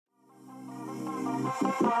Hello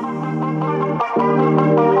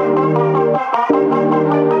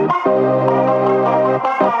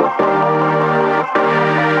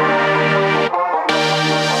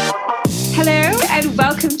and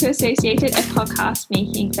welcome to Associated, a podcast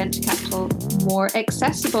making venture capital more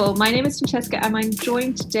accessible. My name is Francesca and I'm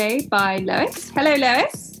joined today by Lois. Hello,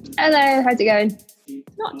 Lois. Hello, how's it going?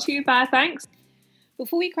 Not too bad, thanks.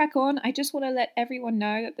 Before we crack on, I just want to let everyone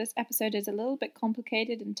know that this episode is a little bit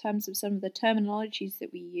complicated in terms of some of the terminologies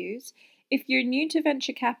that we use. If you're new to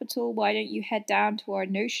venture capital, why don't you head down to our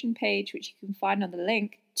Notion page, which you can find on the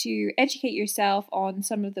link, to educate yourself on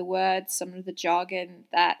some of the words, some of the jargon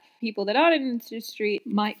that people that aren't in the industry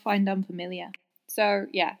might find unfamiliar. So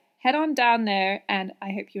yeah, head on down there and I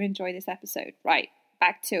hope you enjoy this episode. Right,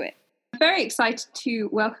 back to it. I'm very excited to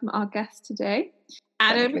welcome our guest today,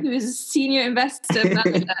 Adam, who is a senior investor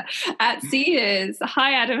manager at Seedrs.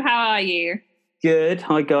 Hi, Adam. How are you? Good.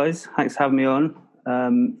 Hi, guys. Thanks for having me on.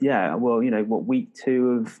 Week 2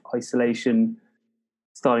 of isolation,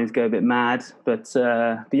 starting to go a bit mad, but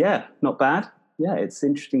yeah, not bad. Yeah, it's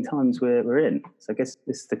interesting times we're in. So I guess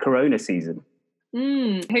this is the Corona season.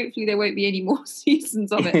 Hopefully there won't be any more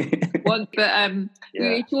seasons of it. We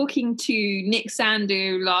were talking to Nick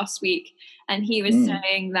Sandu last week, and he was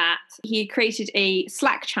saying that he created a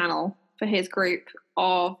Slack channel for his group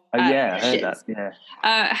of I heard that. Yeah.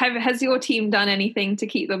 Has your team done anything to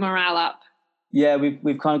keep the morale up? Yeah,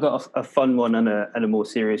 we've kind of got a fun one and a more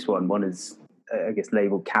serious one. One is I guess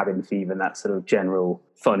labeled cabin fever, and that sort of general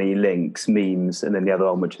funny links, memes, and then the other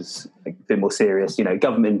one which is a bit more serious,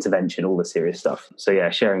 government intervention, all the serious stuff. So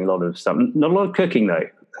yeah, sharing a lot of stuff. Not a lot of cooking though.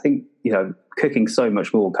 I think cooking so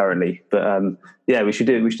much more currently, but we should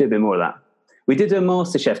do a bit more of that. We did a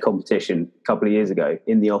MasterChef competition a couple of years ago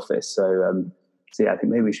in the office, so I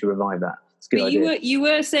think maybe we should revive that. It's a good idea. You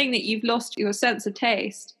were saying that you've lost your sense of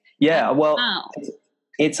taste. Yeah, well,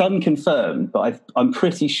 it's unconfirmed, but I'm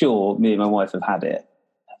pretty sure me and my wife have had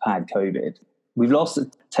COVID. We've lost the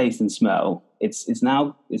taste and smell. It's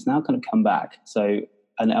now kind of come back. So,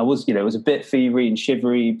 and I was, it was a bit fevery and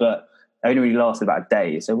shivery, but it only really lasted about a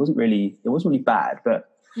day. So it wasn't really bad. But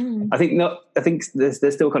I think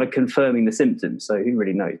they're still kind of confirming the symptoms. So who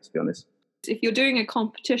really knows, to be honest? If you're doing a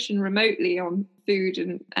competition remotely on food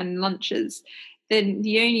and lunches, then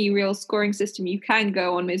the only real scoring system you can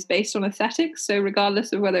go on is based on aesthetics. So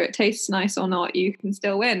regardless of whether it tastes nice or not, you can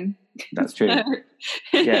still win. That's true.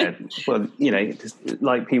 Yeah. Well, just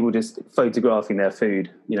like people just photographing their food,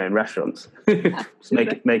 in restaurants. Just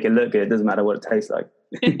make it look good. It doesn't matter what it tastes like.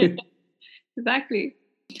 Exactly.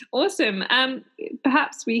 Awesome.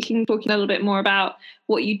 Perhaps we can talk a little bit more about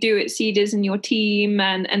what you do at Seedrs and your team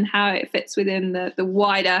and how it fits within the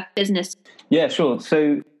wider business. Yeah, sure.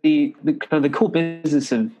 So the core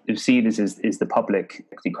business of Seedrs is the public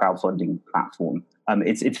equity crowdfunding platform.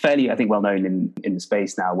 It's fairly, I think, well known in the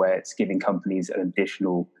space now, where it's giving companies an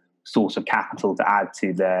additional source of capital to add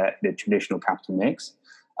to their traditional capital mix.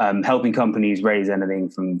 Helping companies raise anything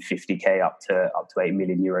from 50k up to 8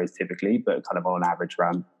 million euros typically, but kind of on average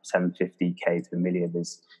around 750k to a million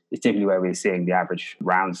is typically where we're seeing the average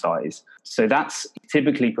round size. So that's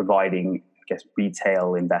typically providing, I guess,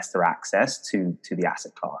 retail investor access to the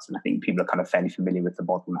asset class. And I think people are kind of fairly familiar with the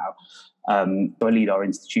model now. So I lead our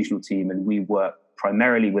institutional team, and we work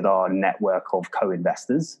primarily with our network of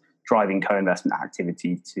co-investors, driving co-investment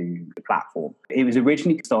activity to the platform. It was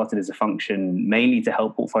originally started as a function mainly to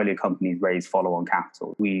help portfolio companies raise follow-on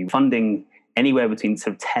capital. We're funding anywhere between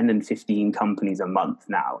sort of 10 and 15 companies a month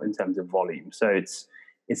now in terms of volume. So it's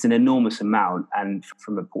an enormous amount. And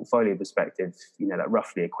from a portfolio perspective, that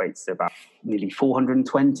roughly equates to about nearly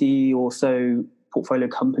 420 or so portfolio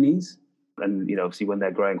companies. And, obviously when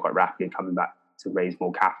they're growing quite rapidly, coming back to raise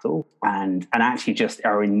more capital and actually just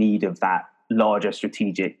are in need of that larger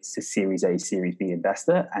strategic Series A, Series B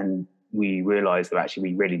investor. And we realized that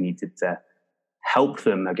actually we really needed to help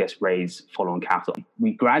them, I guess, raise follow-on capital.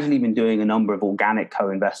 We've gradually been doing a number of organic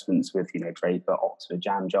co-investments with, Draper, Oxford,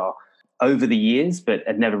 Jamjar over the years, but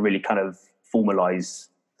had never really kind of formalized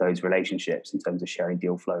those relationships in terms of sharing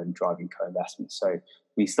deal flow and driving co-investments. So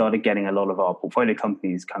we started getting a lot of our portfolio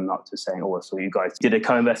companies coming up to saying, so you guys did a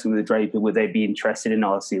co-investment with Draper, would they be interested in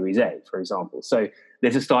our Series A, for example? So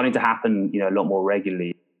this is starting to happen, a lot more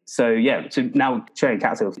regularly. So now sharing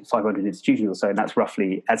capital of 500 institutions or so, and that's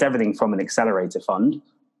everything from an accelerator fund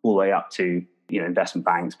all the way up to, investment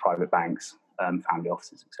banks, private banks, family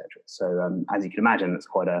offices, etc. So as you can imagine, that's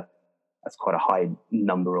quite a high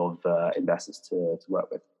number of investors to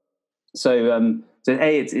work with. So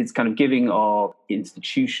it's kind of giving our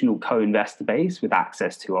institutional co-investor base with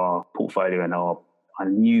access to our portfolio and our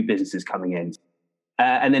new businesses coming in.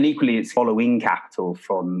 And then equally, it's following capital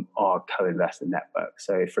from our co-investor network.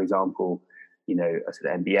 So, for example,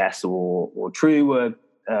 MBS or True were,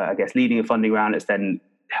 I guess, leading a funding round. It's then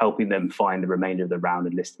helping them find the remainder of the round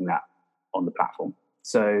and listing that on the platform.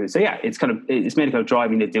 So yeah, it's mainly kind of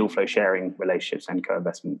driving the deal flow, sharing relationships, and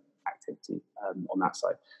co-investment activity on that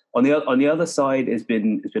side. On the other side has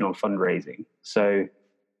been on fundraising. So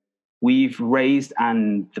we've raised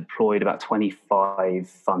and deployed about 25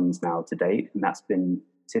 funds now to date, and that's been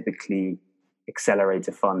typically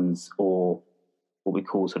accelerator funds or what we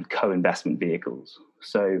call sort of co-investment vehicles.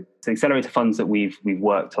 So accelerator funds that we've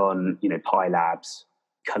worked on, Pi Labs,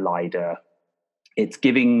 Collider. It's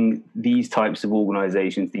giving these types of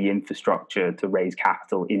organizations the infrastructure to raise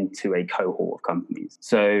capital into a cohort of companies.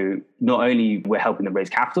 So not only we're helping them raise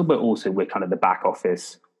capital, but also we're kind of the back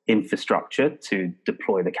office infrastructure to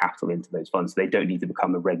deploy the capital into those funds. So they don't need to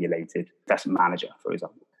become a regulated investment manager, for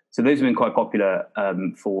example. So those have been quite popular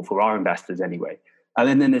for our investors anyway.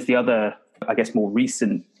 And then there's the other, I guess, more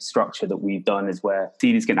recent structure that we've done is where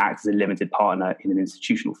Seedrs can act as a limited partner in an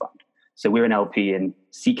institutional fund. So we're an LP in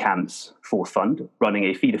CCAM's fourth fund, running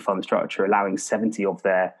a feeder fund structure, allowing 70 of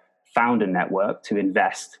their founder network to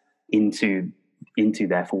invest into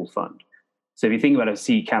their fourth fund. So if you think about a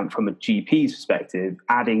CCAM from a GP's perspective,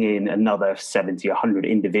 adding in another 70, 100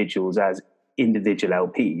 individuals as individual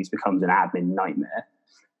LPs becomes an admin nightmare.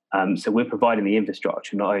 So we're providing the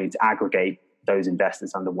infrastructure not only to aggregate those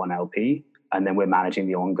investors under one LP, and then we're managing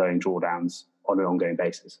the ongoing drawdowns on an ongoing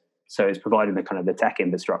basis. So it's providing the kind of the tech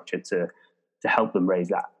infrastructure to help them raise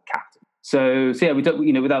that capital. So yeah,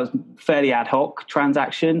 that was fairly ad hoc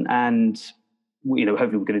transaction, and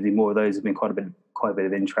hopefully we're going to do more of those. There's been quite a bit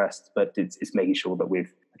of interest, but it's making sure that we're,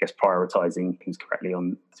 I guess, prioritizing things correctly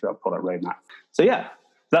through our product roadmap. So yeah,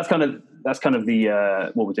 that's kind of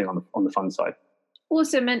the what we're doing on the fund side.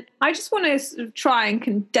 Awesome, and I just want to sort of try and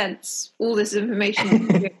condense all this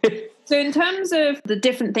information. So in terms of the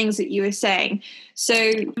different things that you were saying, so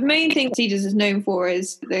the main thing Seedrs is known for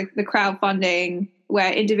is the crowdfunding,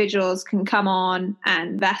 where individuals can come on and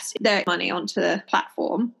invest their money onto the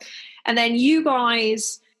platform. And then you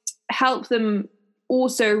guys help them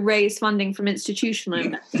also raise funding from institutional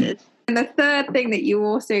investors. And the third thing that you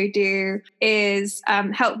also do is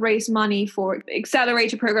help raise money for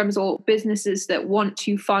accelerator programs or businesses that want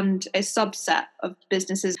to fund a subset of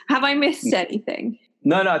businesses. Have I missed anything?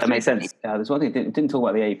 No, that makes sense. There's one thing, didn't talk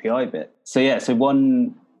about the API bit. So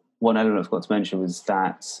one element I forgot to mention was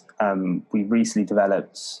that we recently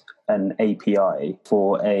developed an API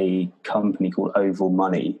for a company called Oval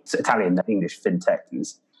Money. It's Italian, English fintech.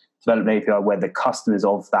 It's developed an API where the customers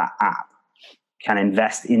of that app can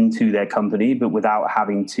invest into their company, but without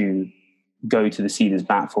having to go to the Seedrs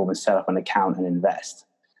platform and set up an account and invest.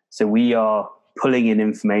 So we are pulling in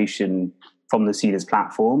information from the Seedrs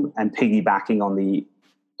platform and piggybacking on the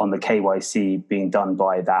KYC being done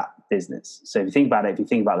by that business. So if you think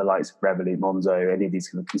about the likes of Revolut, Monzo, any of these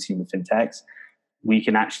kind of consumer fintechs, we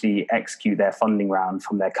can actually execute their funding round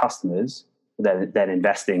from their customers, then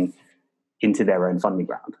investing into their own funding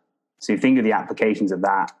round. So you think of the applications of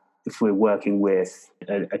that if we're working with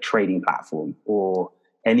a trading platform or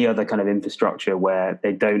any other kind of infrastructure where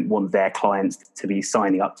they don't want their clients to be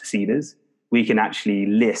signing up to Seedrs, we can actually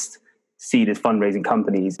list Seedrs fundraising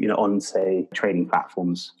companies, on, say, trading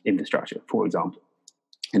platforms infrastructure, for example,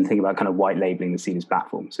 and think about kind of white labeling the Seedrs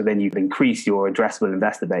platform. So then you can increase your addressable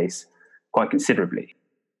investor base quite considerably.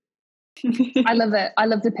 I love it. I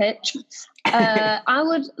love the pitch. I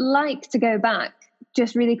would like to go back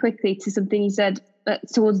just really quickly to something you said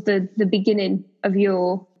towards the beginning of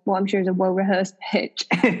your, what I'm sure is a well-rehearsed pitch.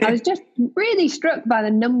 I was just really struck by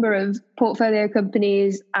the number of portfolio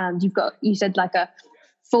companies, and you said like a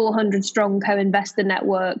 400 strong co-investor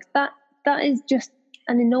network. That is just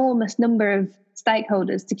an enormous number of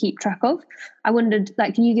stakeholders to keep track of. I wondered,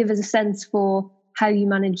 can you give us a sense for how you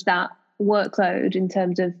manage that workload in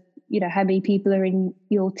terms of, how many people are in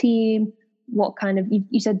your team? What kind of,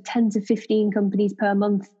 you said 10 to 15 companies per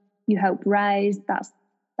month you help raise. That's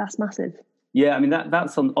massive. Yeah, I mean,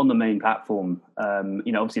 that's on the main platform.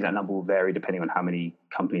 Obviously that number will vary depending on how many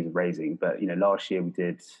companies are raising. But, last year we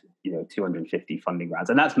did, 250 funding rounds.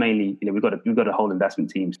 And that's mainly, we've got a whole investment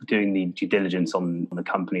team doing the due diligence on the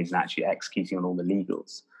companies and actually executing on all the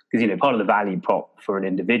legals. Because, part of the value prop for an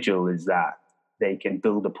individual is that they can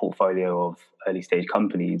build a portfolio of early stage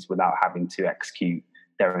companies without having to execute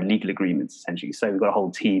their own legal agreements, essentially. So we've got a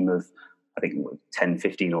whole team of, I think, 10,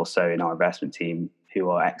 15 or so in our investment team who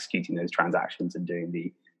are executing those transactions and doing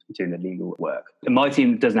the doing the legal work. And my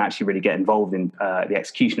team doesn't actually really get involved in the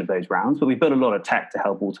execution of those rounds, but we've built a lot of tech to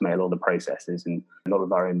help automate a lot of the processes and a lot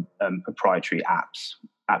of our own proprietary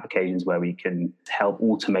applications where we can help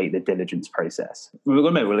automate the diligence process. We're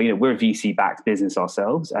going to remember, we're a VC-backed business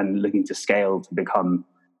ourselves and looking to scale to become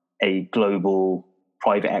a global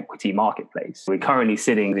private equity marketplace. We're currently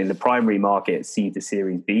sitting in the primary market, C to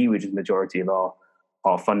Series B, which is the majority of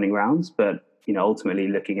our funding rounds, but ultimately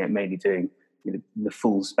looking at mainly doing the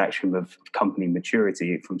full spectrum of company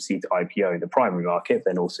maturity from seed to IPO in the primary market,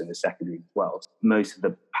 then also in the secondary as well. Most of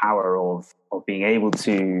the power of being able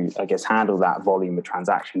to, I guess, handle that volume of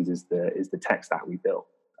transactions is the tech stack we built.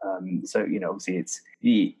 So obviously, it's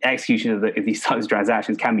the execution of these types of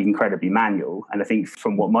transactions can be incredibly manual, and I think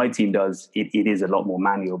from what my team does, it is a lot more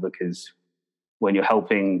manual because when you're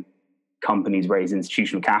helping companies raise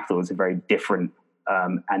institutional capital, it's a very different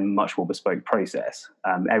and much more bespoke process.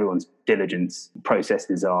 Everyone's diligence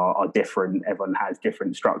processes are different. Everyone has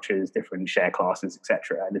different structures, different share classes,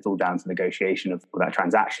 etc. And it's all down to negotiation of that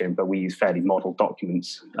transaction. But we use fairly modeled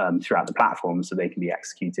documents throughout the platform so they can be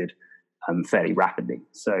executed fairly rapidly.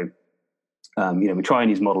 So, we try and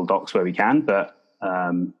use model docs where we can, but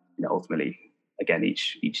ultimately, again,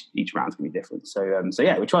 each round's going to be different. So,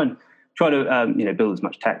 we try to build as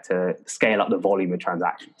much tech to scale up the volume of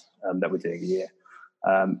transactions that we're doing a year.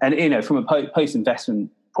 And from a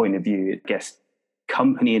post-investment point of view, I guess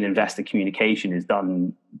company and investor communication is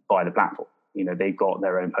done by the platform. They've got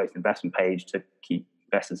their own post-investment page to keep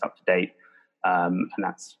investors up to date, and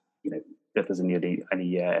that's that doesn't need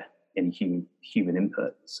any human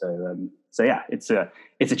input. So yeah, it's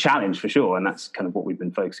a challenge for sure, and that's kind of what we've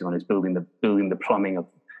been focusing on, is building the plumbing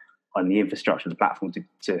on the infrastructure of the platform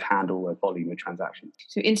to handle a volume of transactions.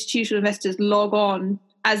 So institutional investors log on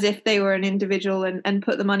as if they were an individual and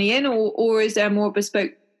put the money in, or is there a more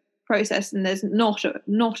bespoke process and there's not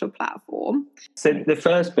a platform? So the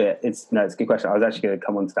first bit, it's a good question. I was actually going to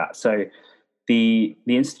come on to that. So the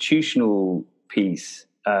institutional piece,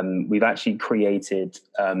 we've actually created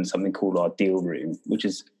something called our deal room, which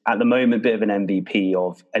is at the moment a bit of an MVP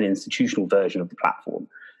of an institutional version of the platform.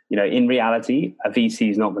 In reality, a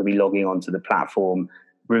VC is not going to be logging onto the platform,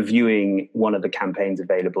 reviewing one of the campaigns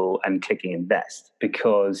available and clicking invest,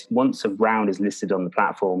 because once a round is listed on the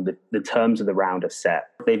platform, the terms of the round are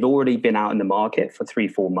set. They've already been out in the market for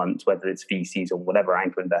 3-4 months, whether it's VCs or whatever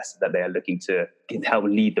anchor investor that they are looking to help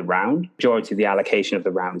lead the round. Majority of the allocation of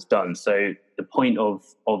the round is done. So the point of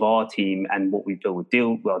our team and what we built with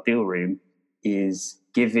Deal Room is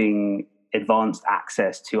giving advanced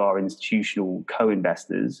access to our institutional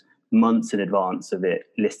co-investors months in advance of it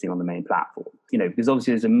listing on the main platform. Because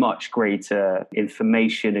obviously there's a much greater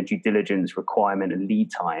information and due diligence requirement and lead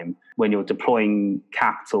time when you're deploying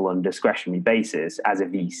capital on a discretionary basis as a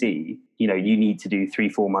VC. You need to do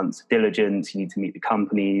 3-4 months of diligence. You need to meet the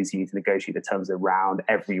companies. You need to negotiate the terms of the round.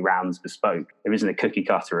 Every round's bespoke. There isn't a cookie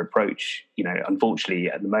cutter approach. Unfortunately,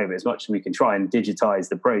 at the moment, as much as we can try and digitize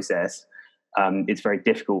the process, it's very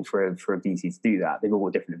difficult for a VC to do that. They've all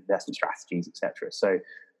got different investment strategies, etc. So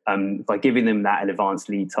by giving them that in advance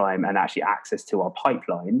lead time and actually access to our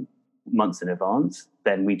pipeline months in advance,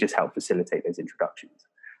 then we just help facilitate those introductions.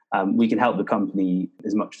 We can help the company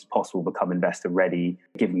as much as possible become investor ready,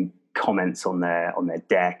 giving comments on their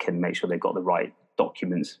deck and make sure they've got the right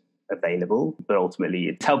documents available. But ultimately,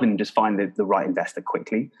 it's helping them just find the right investor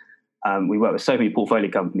quickly. We work with so many portfolio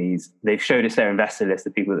companies. They've showed us their investor list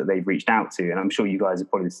of people that they've reached out to, and I'm sure you guys are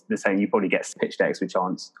probably the same. You probably get pitch decks which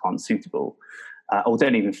aren't suitable or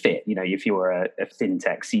don't even fit. If you're a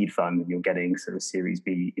fintech seed fund and you're getting sort of Series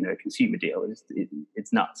B, a consumer deal,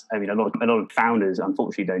 it's nuts. I mean, a lot of founders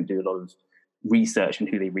unfortunately don't do a lot of research on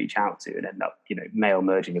who they reach out to and end up mail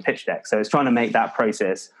merging a pitch deck. So it's trying to make that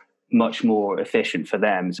process much more efficient for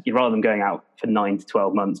them. So rather than going out for 9 to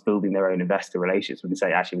 12 months building their own investor relationships, we can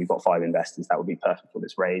say, actually, we've got 5 investors that would be perfect for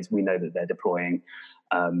this raise. We know that they're deploying,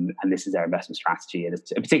 and this is their investment strategy. And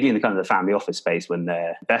it's particularly in the kind of the family office space, when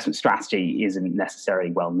their investment strategy isn't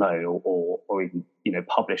necessarily well known or even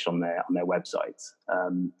published on their websites.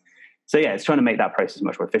 So yeah, it's trying to make that process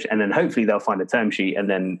much more efficient, and then hopefully they'll find a term sheet, and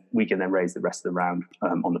then we can then raise the rest of the round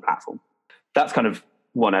on the platform. That's kind of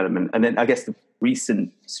one element. And then I guess the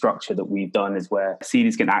recent structure that we've done is where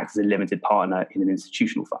seeders can act as a limited partner in an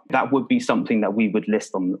institutional fund. That would be something that we would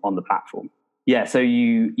list on the platform. Yeah, so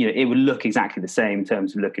it would look exactly the same in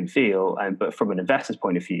terms of look and feel, but from an investor's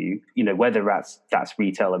point of view, whether that's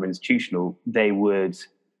retail or institutional, they would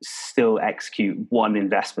still execute one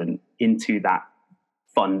investment into that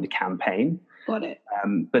fund campaign. Got it.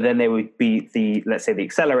 But then there would be let's say the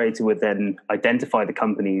accelerator would then identify the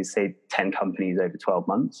companies, say 10 companies over 12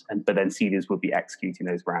 months, but then seeders would be executing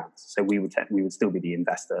those rounds. So we would still be the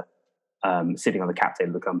investor sitting on the cap table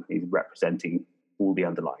of the companies representing all the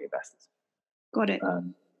underlying investors. Got it.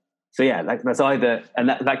 So yeah, that's either, and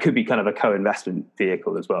that could be kind of a co-investment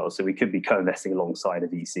vehicle as well. So we could be co-investing alongside a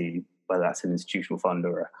VC, whether that's an institutional fund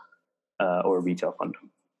or a retail fund.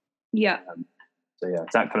 Yeah. So yeah,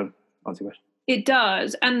 does that kind of answer your question? It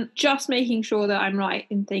does. And just making sure that I'm right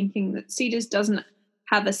in thinking that Seeders doesn't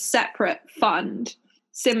have a separate fund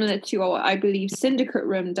similar to what I believe Syndicate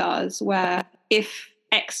Room does, where if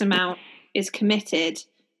X amount is committed,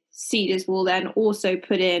 Seeders will then also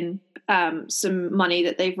put in some money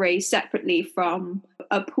that they've raised separately from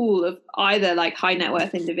a pool of either like high net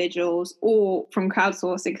worth individuals or from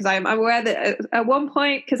crowdsourcing. Because I'm aware that at one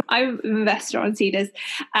point, because I'm an investor on Seeders,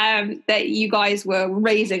 that you guys were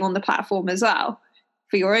raising on the platform as well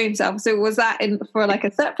for your own self. So was that for like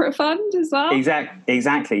a separate fund as well?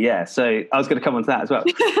 Exactly. Yeah. So I was going to come on to that as well.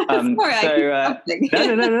 Sorry,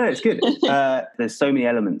 no, it's good. There's so many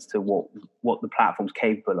elements to what the platform's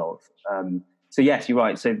capable of. So yes, you're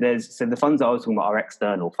right. So the funds that I was talking about are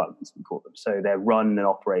external funds, we call them. So they're run and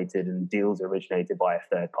operated, and deals are originated by a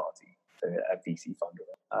third party, so a VC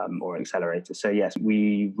fund or an accelerator. So yes,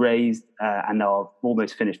 we raised and are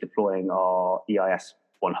almost finished deploying our EIS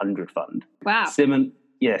 100 fund. Wow.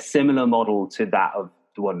 Similar model to that of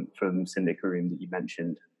the one from Syndicate Room that you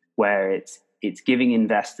mentioned, where it's giving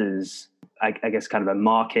investors, I guess, kind of a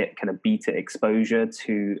market kind of beta exposure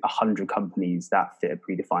to 100 companies that fit a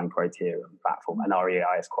predefined criteria on the platform and REI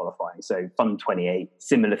is qualifying. So Fund 28,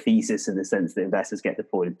 similar thesis in the sense that investors get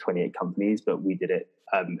deployed in 28 companies, but we did it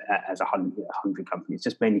as 100 companies,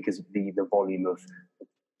 just mainly because of the volume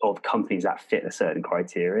of companies that fit a certain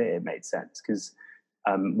criteria. It made sense because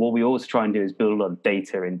what we also try and do is build a lot of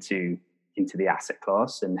data into the asset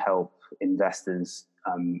class and help investors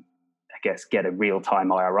get a real-time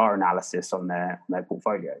IRR analysis on their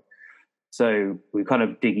portfolio. So we're kind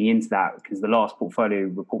of digging into that because the last portfolio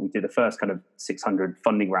report we did, the first kind of 600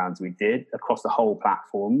 funding rounds we did across the whole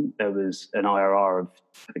platform, there was an IRR of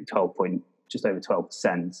I think just over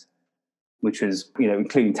 12%, which was,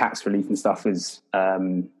 including tax relief and stuff, was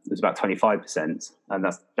about 25%, and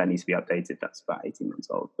that needs to be updated. That's about 18 months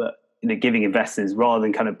old. But giving investors, rather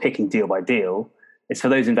than kind of picking deal by deal, it's for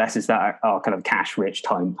those investors that are kind of cash rich,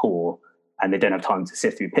 time poor, and they don't have time to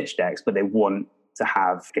sift through pitch decks, but they want to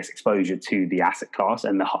have, exposure to the asset class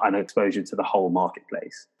and exposure to the whole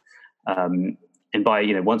marketplace. And by,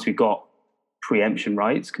 once we've got preemption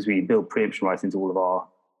rights, because we build preemption rights into all of our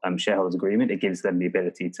shareholders agreement, it gives them the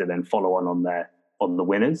ability to then follow on the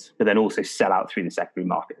winners, but then also sell out through the secondary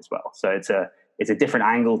market as well. So it's a different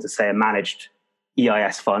angle to say a managed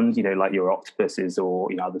EIS fund, like your Octopuses or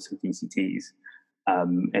other sort of DCTs.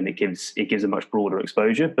 And it gives a much broader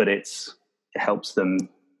exposure, but it helps them,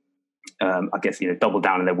 double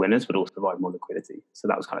down on their winners, but also provide more liquidity. So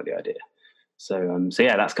that was kind of the idea. So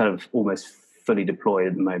yeah, that's kind of almost fully deployed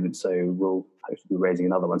at the moment. So we'll hopefully be raising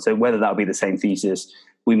another one. So whether that'll be the same thesis,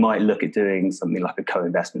 we might look at doing something like a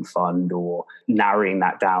co-investment fund or narrowing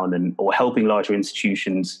that down or helping larger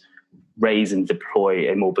institutions raise and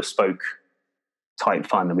deploy a more bespoke type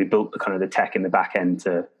fund. And we built the tech in the back end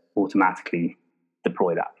to automatically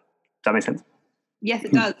deploy that. Does that make sense? Yes,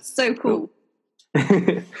 it does. So cool.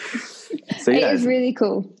 So yeah, it is really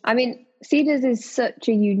cool. I mean, Seeders is such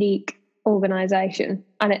a unique organization,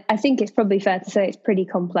 and I think it's probably fair to say it's pretty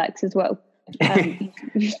complex as well.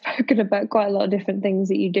 You've spoken about quite a lot of different things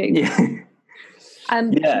that you do.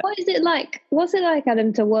 What is it like? What's it like,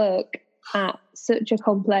 Adam, to work at such a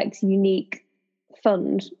complex, unique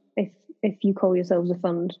fund, if you call yourselves a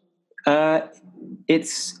fund?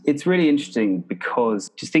 It's really interesting because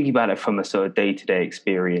just thinking about it from a sort of day-to-day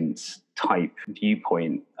experience type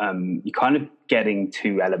viewpoint, you're kind of getting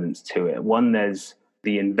two elements to it. One, there's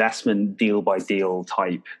the investment deal by deal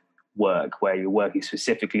type work where you're working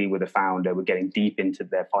specifically with a founder. We're getting deep into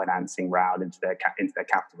their financing round, into their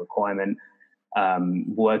capital requirement,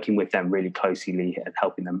 working with them really closely and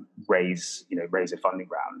helping them raise a funding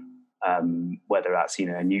round. Whether that's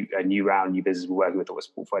a new round, new business we're working with, or a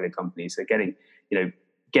portfolio company. So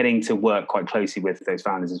getting to work quite closely with those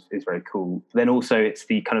founders is very cool. Then also it's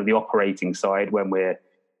the kind of the operating side when we're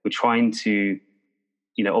trying to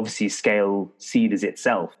obviously scale Seeders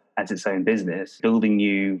itself as its own business, building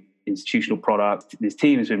new institutional product. This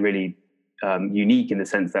team has been really unique in the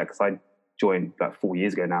sense that because I joined about 4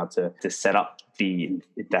 years ago now to set up the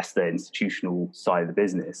investor institutional side of the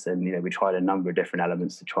business, and we tried a number of different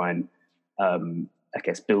elements to try and I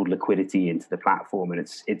guess, build liquidity into the platform. And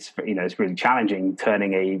it's really challenging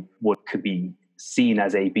turning what could be seen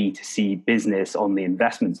as a B2C business on the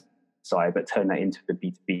investment side, but turn that into a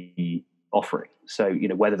B2B offering. So,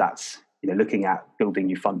 whether that's, looking at building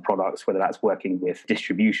new fund products, whether that's working with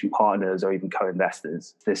distribution partners or even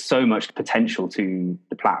co-investors, there's so much potential to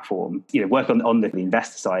the platform. Work on the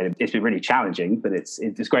investor side, it's been really challenging, but it's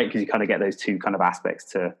great because you kind of get those two kind of aspects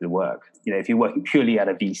to the work. If you're working purely at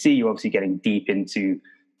a VC, you're obviously getting deep into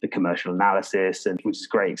the commercial analysis, which is a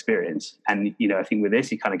great experience. And, I think with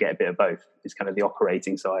this, you kind of get a bit of both. It's kind of the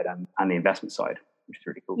operating side and the investment side, which is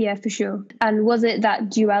really cool. Yeah, for sure. And was it that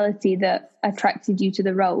duality that attracted you to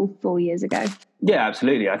the role 4 years ago? Yeah,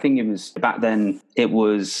 absolutely. I think it was back then, it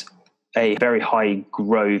was a very high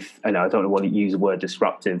growth. I know I don't want to use the word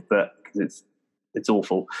disruptive, but because it's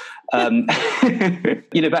awful. Back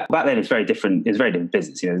then it's very different. It's a very different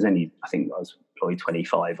business. There's only, I think I was employed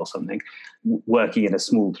 25 or something, working in a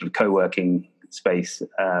small sort of co-working space.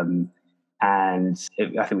 I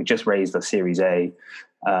think we just raised our Series A.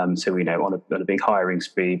 So we on a big hiring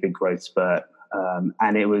spree, big growth spurt.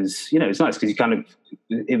 And it was, it's nice because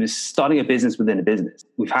it was starting a business within a business.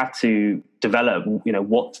 We've had to develop,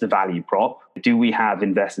 what's the value prop? Do we have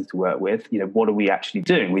investors to work with? What are we actually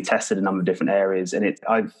doing? We tested a number of different areas, and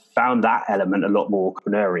I found that element a lot more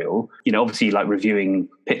entrepreneurial. Obviously like reviewing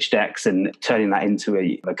pitch decks and turning that into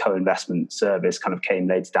a co-investment service kind of came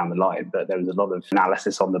later down the line. But there was a lot of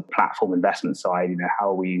analysis on the platform investment side.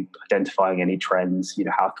 How are we identifying any trends?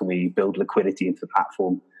 How can we build liquidity into the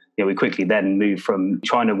platform? We quickly then moved from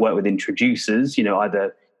trying to work with introducers,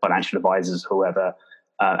 either financial advisors, whoever,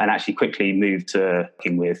 and actually quickly moved to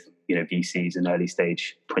working with, VCs and early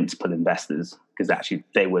stage principal investors, because actually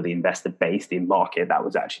they were the investor base, the market that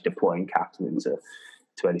was actually deploying capital into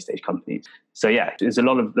early stage companies. So yeah, there's a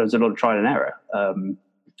lot of trial and error.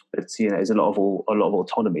 But there's a lot of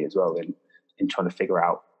autonomy as well in trying to figure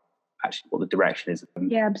out actually what the direction is.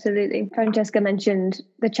 Yeah, absolutely. Francesca mentioned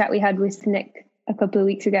the chat we had with Nick a couple of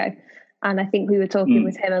weeks ago, and I think we were talking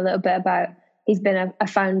with him a little bit about he's been a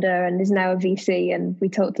founder and is now a VC, and we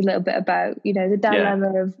talked a little bit about the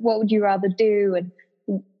dilemma of what would you rather do,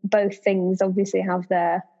 and both things obviously have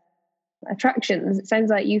their attractions. It sounds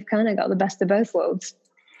like you've kind of got the best of both worlds.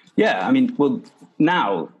 Yeah, I mean, well,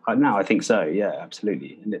 now I think so. Yeah,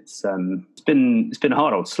 absolutely, and it's been a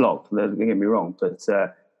hard old slog. Don't get me wrong, but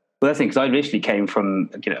I think because I initially came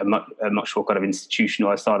from a much more kind of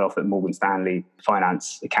institutional. I started off at Morgan Stanley,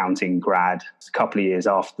 finance, accounting grad. A couple of years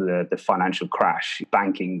after the financial crash,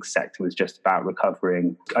 banking sector was just about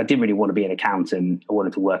recovering. I didn't really want to be an accountant. I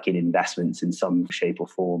wanted to work in investments in some shape or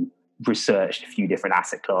form. Researched a few different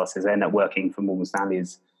asset classes. I ended up working for Morgan Stanley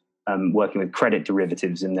as working with credit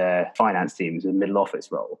derivatives in their finance teams, a middle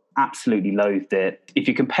office role. Absolutely loathed it. If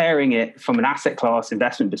you're comparing it from an asset class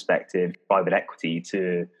investment perspective, private equity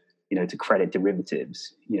to credit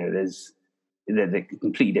derivatives, they're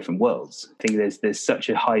completely different worlds. I think there's such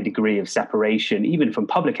a high degree of separation, even from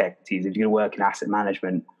public equities. If you work in asset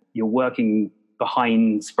management, you're working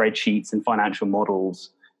behind spreadsheets and financial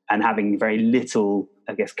models and having very little,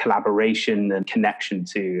 I guess, collaboration and connection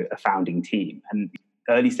to a founding team. And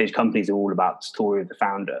early stage companies are all about the story of the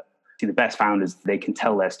founder. See, the best founders, they can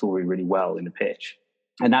tell their story really well in a pitch.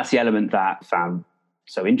 And that's the element that I found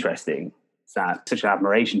so interesting. That such an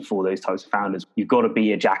admiration for those types of founders. You've got to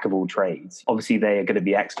be a jack of all trades. Obviously, they are going to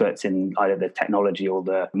be experts in either the technology or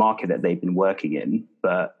the market that they've been working in,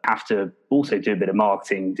 but have to also do a bit of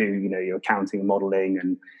marketing, do your accounting and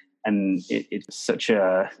modeling, and it's such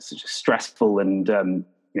a stressful and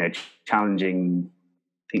challenging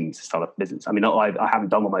thing to start a business. I mean, I haven't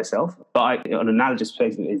done one myself, but on an analogous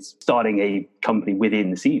basis, it's starting a company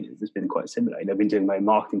within the scenes. It's been quite similar. I've been doing my own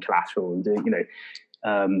marketing collateral and doing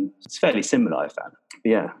it's fairly similar, I found. But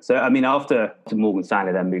yeah. So, I mean, after Morgan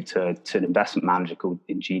Stanley then moved to an investment manager called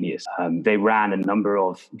Ingenious, they ran a number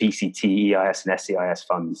of VCT, EIS and SCIS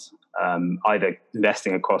funds, either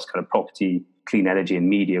investing across kind of property, clean energy and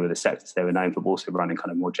media were the sectors they were known for, but also running kind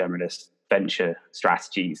of more generalist venture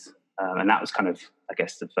strategies. And that was kind of, I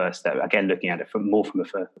guess, the first step. Again, looking at it from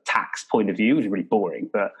a tax point of view, it was really boring,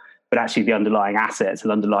 but actually the underlying assets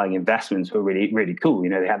and underlying investments were really, really cool.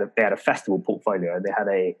 They had a festival portfolio, they had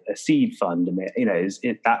a seed fund, and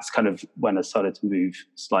that's kind of when I started to move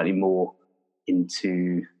slightly more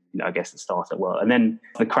into, I guess, the startup world. And then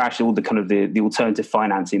the crash, all the kind of the alternative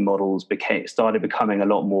financing models started becoming a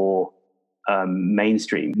lot more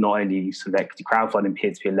mainstream. Not only sort of equity crowdfunding,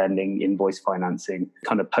 peer-to-peer lending, invoice financing,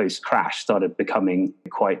 kind of post-crash started becoming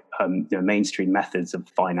quite mainstream methods of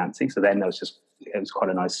financing. So then it was quite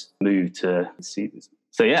a nice move to see this.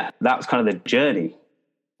 So yeah, that was kind of the journey.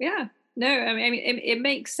 Yeah, No, I mean it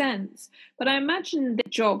makes sense. But I imagine the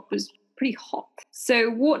job was pretty hot.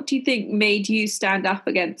 So what do you think made you stand up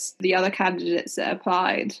against the other candidates that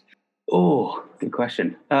applied? Oh, good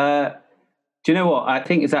question. Do you know what? I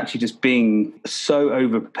think it's actually just being so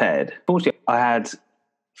over-prepared. Fortunately, I had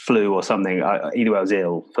flu or something. Either way, I was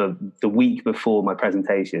ill for the week before my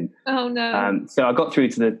presentation. Oh, no. So I got through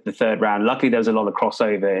to the third round. Luckily, there was a lot of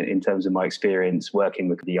crossover in terms of my experience working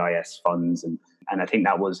with the EIS funds. And I think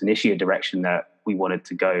that was initially a direction that we wanted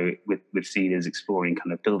to go with Seedrs, exploring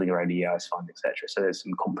kind of building our own EIS fund, etc. So there's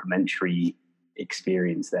some complementary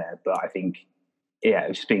experience there. But I think, yeah, it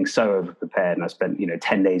was just being so over-prepared. And I spent,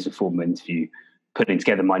 10 days before my interview putting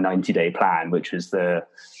together my 90-day plan, which is the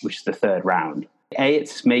third round.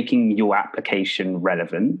 It's making your application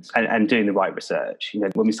relevant and doing the right research.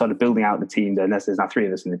 When we started building out the team, there's now 3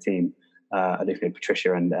 of us in the team. I don't know,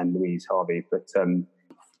 Patricia and Louise Harvey. But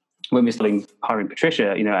when we started hiring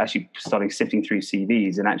Patricia, actually starting sifting through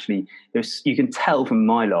CVs, and actually you can tell from a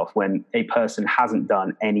mile off when a person hasn't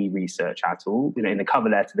done any research at all. In the cover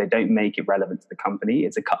letter, they don't make it relevant to the company.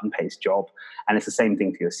 It's a cut and paste job. And it's the same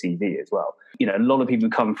thing for your CV as well. A lot of people who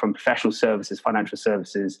come from professional services, financial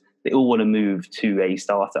services, they all want to move to a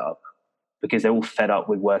startup because they're all fed up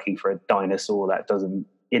with working for a dinosaur that doesn't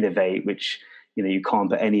innovate, which you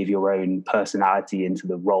can't put any of your own personality into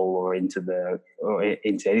the role or into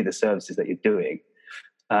any of the services that you're doing.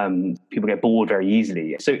 People get bored very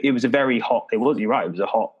easily. So it was a very hot. You're right. It was a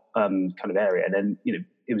hot kind of area. And then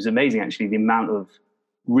it was amazing actually the amount of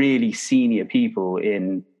really senior people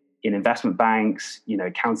in investment banks,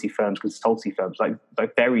 accounting firms, consultancy firms,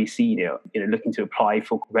 like very senior, looking to apply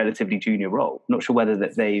for a relatively junior role. Not sure whether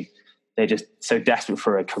that they're just so desperate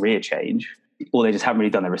for a career change, or they just haven't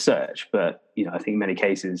really done their research. But I think in many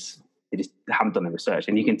cases they just haven't done their research,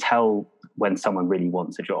 and you can tell when someone really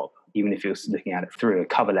wants a job, even if you're looking at it through a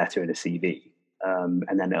cover letter and a CV.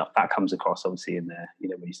 And then that comes across obviously in there,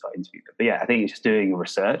 when you start interviewing. But yeah, I think it's just doing your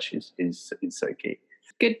research is so key.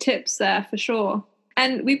 Good tips there for sure.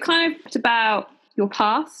 And we've kind of talked about your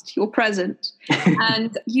past, your present,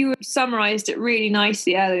 and you summarised it really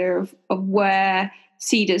nicely earlier of where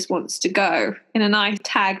Seedrs wants to go in a nice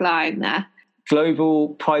tagline there. Global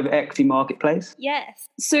private equity marketplace? Yes.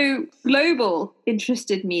 So global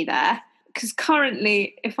interested me there, because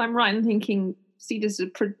currently, if I'm right in thinking, Seedrs are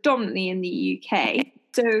predominantly in the UK.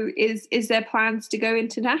 So is there plans to go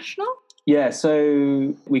international? Yeah,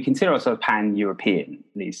 so we consider ourselves pan-European,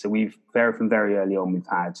 at least. So from very early on, we've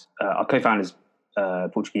had our co-founders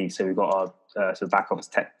Portuguese. So we've got our sort of back office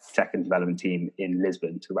tech and development team in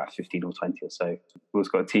Lisbon, to about 15 or 20 or so. We've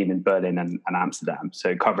also got a team in Berlin and Amsterdam.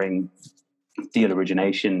 So covering deal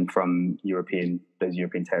origination from those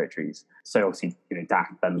European territories. So obviously,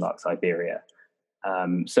 DACH, Benelux, Iberia.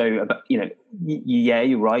 Yeah,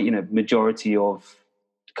 you're right. Majority of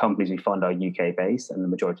companies we fund are UK based, and the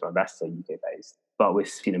majority of our investors are UK based. But we've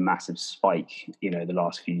seen a massive spike, the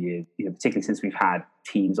last few years, particularly since we've had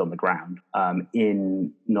teams on the ground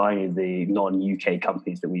in not only the non-UK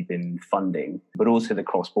companies that we've been funding, but also the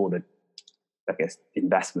cross-border, I guess,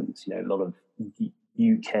 investments. A lot of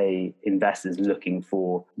UK investors looking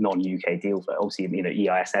for non-UK deals. But obviously,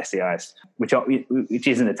 EIS, SEIS, which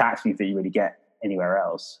isn't a tax fee that you really get anywhere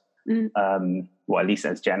else. Well, at least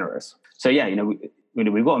that's generous. So yeah,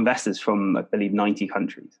 we've got investors from, I believe, 90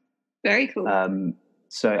 countries. Very cool. And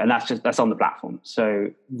that's on the platform. So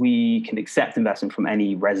we can accept investment from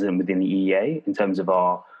any resident within the EEA in terms of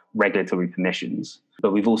our regulatory permissions.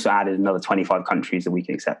 But we've also added another 25 countries that we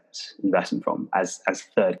can accept investment from as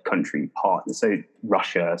third country partners. So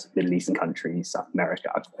Russia, Middle Eastern countries, South America.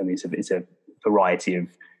 I mean, it's a variety of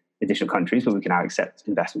additional countries, but we can now accept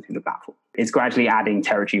investment through the platform. It's gradually adding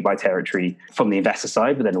territory by territory from the investor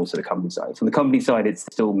side, but then also the company side. From the company side, it's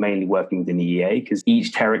still mainly working within the EEA, because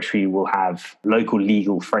each territory will have local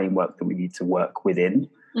legal framework that we need to work within.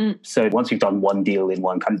 So once we've done one deal in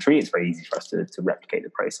one country, it's very easy for us to replicate the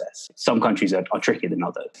process. Some countries are trickier than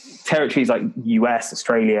others. Territories like US,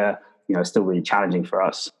 Australia, are still really challenging for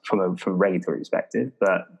us from a regulatory perspective.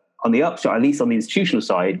 But on the upside, at least on the institutional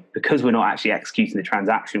side, because we're not actually executing the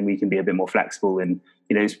transaction, we can be a bit more flexible. And,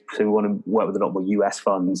 so we want to work with a lot more US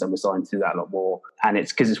funds, and we're starting to do that a lot more. And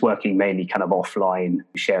it's because it's working mainly kind of offline,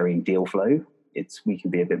 sharing deal flow. We can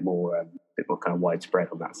be a bit more kind of widespread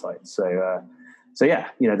on that side. So yeah,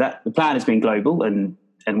 that the plan has been global and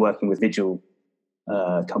working with individual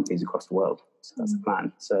companies across the world. So that's the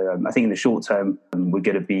plan. So I think in the short term, we're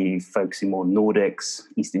going to be focusing more on Nordics,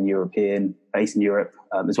 Eastern Europe,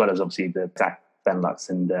 as well as obviously the Benelux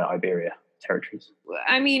and Iberia territories.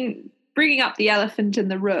 I mean, bringing up the elephant in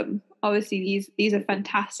the room, obviously these are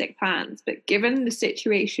fantastic plans, but given the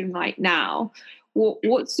situation right now,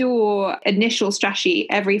 what's your initial strategy?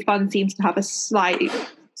 Every fund seems to have a slightly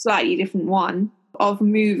different one of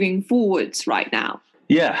moving forwards right now.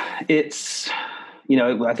 Yeah, it's,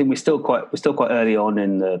 I think we're still quite early on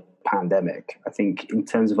in the pandemic. I think in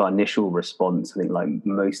terms of our initial response, I think like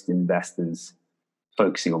most investors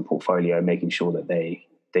focusing on portfolio, making sure that they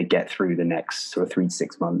get through the next sort of 3 to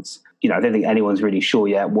 6 months. I don't think anyone's really sure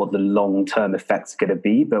yet what the long-term effects are going to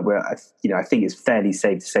be, but I think it's fairly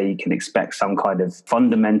safe to say you can expect some kind of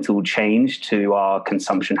fundamental change to our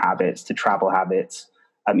consumption habits, to travel habits.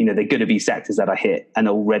 They're going to be sectors that are hit and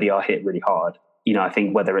already are hit really hard. I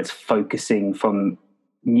think whether it's focusing from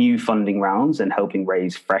new funding rounds and helping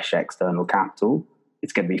raise fresh external capital,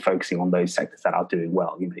 it's going to be focusing on those sectors that are doing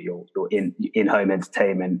well. Your in-home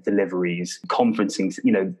entertainment, deliveries, conferencing,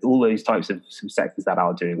 all those types of some sectors that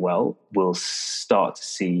are doing well, will start to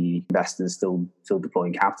see investors still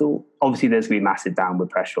deploying capital. Obviously, there's going to be massive downward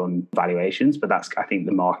pressure on valuations, but that's, I think,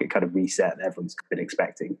 the market kind of reset that everyone's been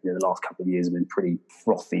expecting. The last couple of years have been pretty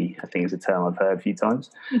frothy, I think is a term I've heard a few times,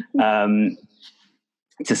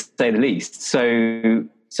 to say the least. So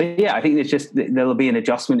yeah, I think there'll be an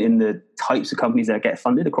adjustment in the types of companies that get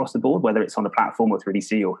funded across the board, whether it's on a platform or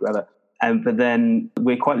 3DC or whoever. But then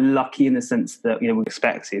we're quite lucky in the sense that we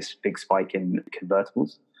expect this big spike in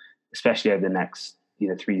convertibles, especially over the next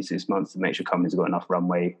 3 to 6 months, to make sure companies have got enough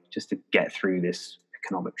runway just to get through this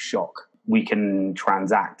economic shock. We can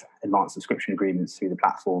transact advanced subscription agreements through the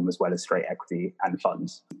platform as well as straight equity and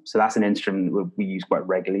funds. So that's an instrument we use quite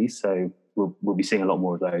regularly. So we'll be seeing a lot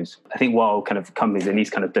more of those. I think while kind of companies at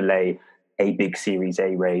least kind of delay a big Series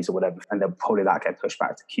A raise or whatever, and they'll probably that get pushed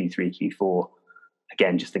back to Q3, Q4,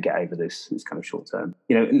 again, just to get over this kind of short term.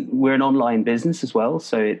 We're an online business as well,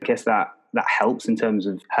 so I guess that helps in terms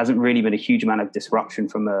of hasn't really been a huge amount of disruption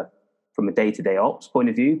from a day-to-day ops point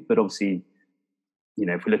of view, but obviously,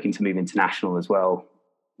 if we're looking to move international as well,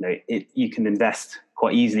 you can invest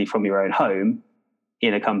quite easily from your own home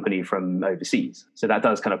in a company from overseas. So that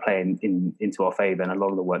does kind of play into our favor. And a lot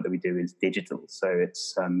of the work that we do is digital. So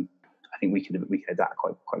it's, I think we can adapt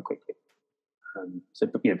quite quickly. So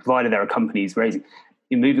provided there are companies raising,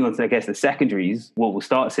 moving on to, I guess, the secondaries, what we'll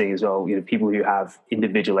start seeing as well, people who have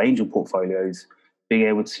individual angel portfolios being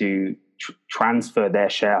able to transfer their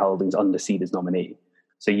shareholdings under Seed as nominee.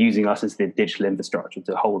 So using us as the digital infrastructure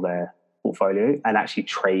to hold their portfolio and actually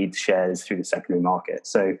trade shares through the secondary market.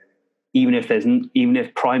 So even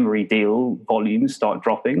if primary deal volumes start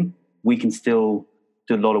dropping, we can still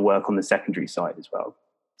do a lot of work on the secondary side as well.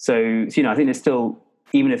 So I think there's still,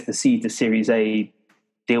 even if the seed to Series A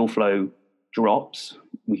deal flow drops,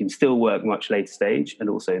 we can still work much later stage and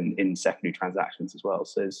also in secondary transactions as well.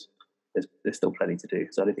 So there's still plenty to do.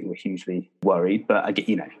 So I don't think we're hugely worried, but I get,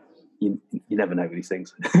 you never know these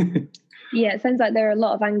things. Yeah, it sounds like there are a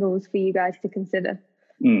lot of angles for you guys to consider.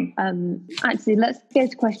 Actually, let's go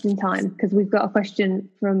to question time, because we've got a question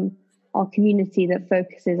from our community that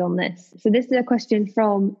focuses on this. So this is a question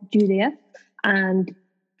from Julia, and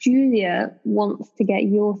Julia wants to get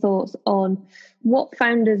your thoughts on what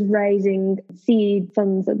founders raising seed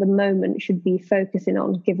funds at the moment should be focusing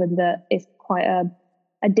on, given that it's quite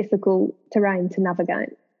a difficult terrain to navigate.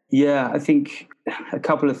 Yeah, I think a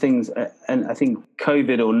couple of things, and I think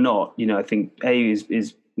COVID or not, I think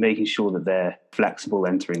is making sure that they're flexible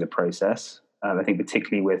entering the process. I think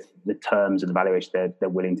particularly with the terms and the valuation they're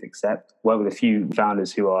willing to accept. Work with a few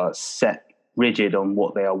founders who are set rigid on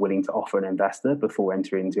what they are willing to offer an investor before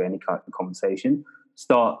entering into any kind of conversation.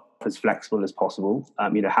 Start as flexible as possible.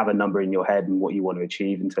 Have a number in your head and what you want to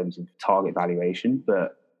achieve in terms of target valuation,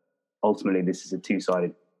 but ultimately this is a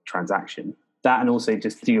two-sided transaction. That, and also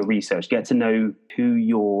just do your research, get to know who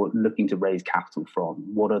you're looking to raise capital from.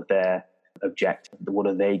 What are their objectives? What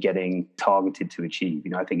are they getting targeted to achieve?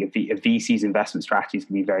 I think a VC's investment strategies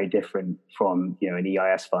can be very different from an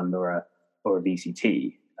EIS fund or a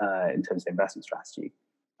VCT in terms of investment strategy,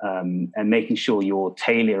 and making sure you're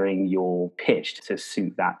tailoring your pitch to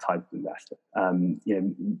suit that type of investor.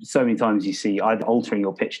 So many times you see either altering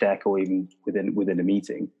your pitch deck or even within a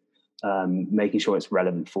meeting, making sure it's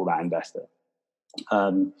relevant for that investor.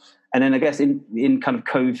 And then I guess in kind of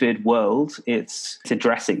COVID world, it's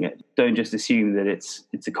addressing it. Don't just assume that it's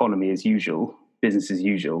economy as usual, business as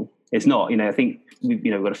usual. It's not. I think we've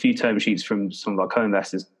got a few term sheets from some of our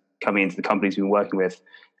co-investors coming into the companies we've been working with,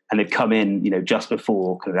 and they've come in just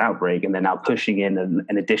before kind of outbreak, and they're now pushing in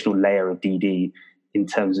an additional layer of DD in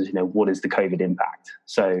terms of what is the COVID impact.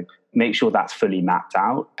 So make sure that's fully mapped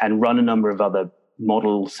out and run a number of other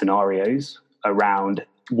model scenarios around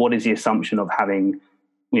what is the assumption of having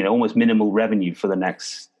almost minimal revenue for the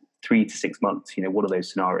next 3 to 6 months, what are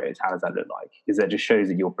those scenarios? How does that look like? Because that just shows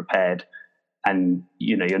that you're prepared and,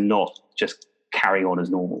 you're not just carrying on as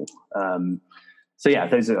normal. So yeah,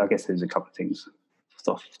 those are a couple of things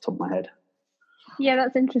off the top of my head. Yeah,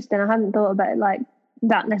 that's interesting. I hadn't thought about it like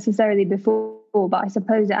that necessarily before, but I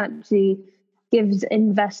suppose it actually gives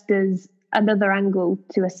investors another angle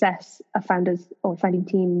to assess a founder's or founding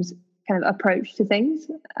team's kind of approach to things.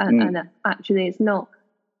 And actually it's not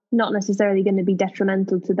necessarily going to be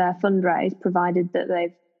detrimental to their fundraise, provided that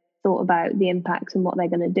they've thought about the impacts and what they're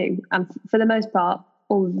going to do. And for the most part,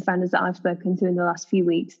 all of the founders that I've spoken to in the last few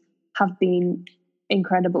weeks have been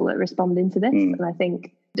incredible at responding to this. And I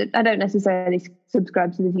think I don't necessarily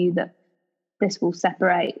subscribe to the view that this will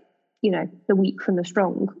separate, the weak from the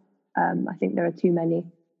strong. I think there are too many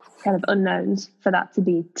kind of unknowns for that to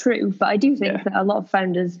be true. But I do think that a lot of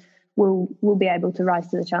founders will be able to rise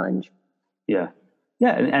to the challenge. Yeah,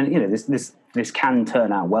 and this can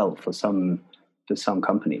turn out well for some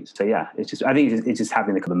companies. So yeah, I think it's just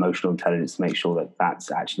having the kind of emotional intelligence to make sure that that's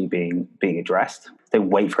actually being addressed. Don't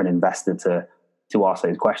wait for an investor to ask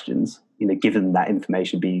those questions. Give them that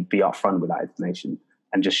information, be upfront with that information,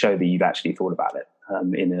 and just show that you've actually thought about it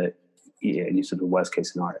in a sort of worst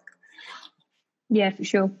case scenario. Yeah, for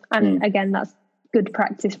sure. And again, that's good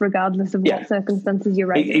practice regardless of what circumstances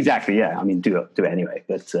you're in. Exactly. Yeah. I mean, do it anyway.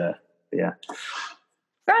 But yeah.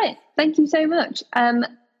 Right. Thank you so much.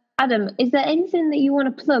 Adam, is there anything that you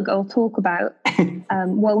want to plug or talk about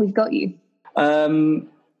while we've got you?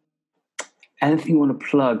 Anything you want to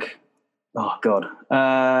plug? Oh God,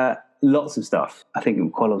 lots of stuff. I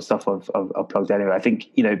think quite a lot of stuff I've plugged anyway. I think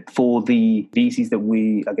for the VCs that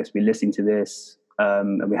we're listening to this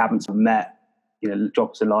and we haven't met,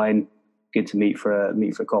 drop us a line. Good to meet for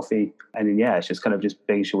a coffee. And then it's just kind of just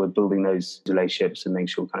making sure we're building those relationships and making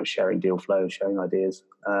sure we're kind of sharing deal flow, sharing ideas.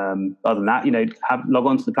 Other than that, log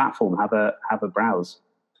on to the platform, have a browse.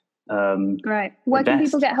 Right. Where can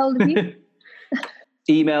people get hold of you?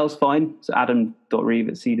 Email's fine. So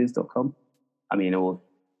adam.reeve@seedrs.com. I mean, or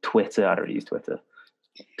Twitter. I don't use Twitter.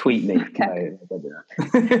 Tweet me. Okay. No, don't do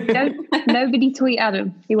that. Nobody tweet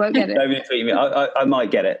Adam. He won't get it. Nobody tweet me. I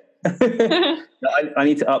might get it. I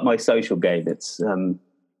need to up my social game. It's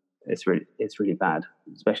really bad,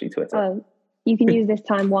 especially Twitter. Oh, you can use this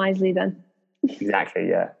time wisely then. Exactly.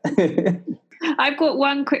 Yeah. I've got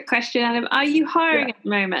one quick question, Adam. Are you hiring at the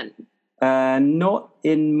moment? Not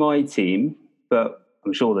in my team, but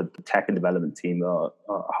I'm sure the tech and development team are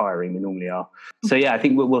hiring. They normally are. So yeah, I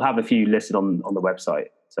think we'll have a few listed on the website.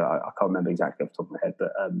 So I can't remember exactly off the top of my head,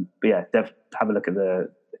 but yeah, have a look at the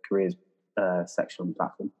careers section on the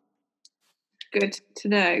platform. Good to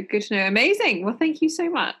know. Amazing. Well, thank you so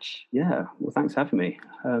much. Yeah. Well, thanks for having me.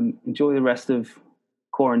 Enjoy the rest of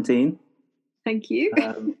quarantine. Thank you.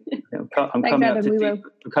 I'm coming up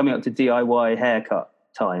to DIY haircut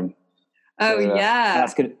time. Oh, so, yeah.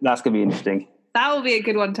 That's gonna be interesting. That will be a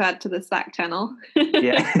good one to add to the Slack channel.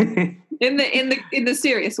 Yeah. in the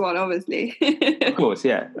serious one, obviously. Of course,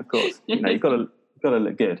 yeah. Of course. You've got to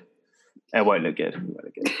look good. It won't look good.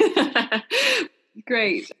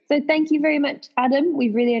 Great. So thank you very much, Adam.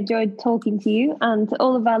 We've really enjoyed talking to you, and to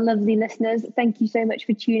all of our lovely listeners, thank you so much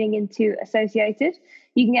for tuning into Associated.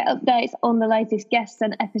 You can get updates on the latest guests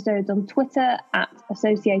and episodes on Twitter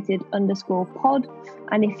 @associated_pod.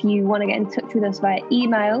 And if you want to get in touch with us via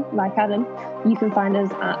email, like Adam, you can find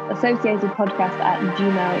us at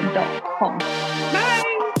associatedpodcast@gmail.com.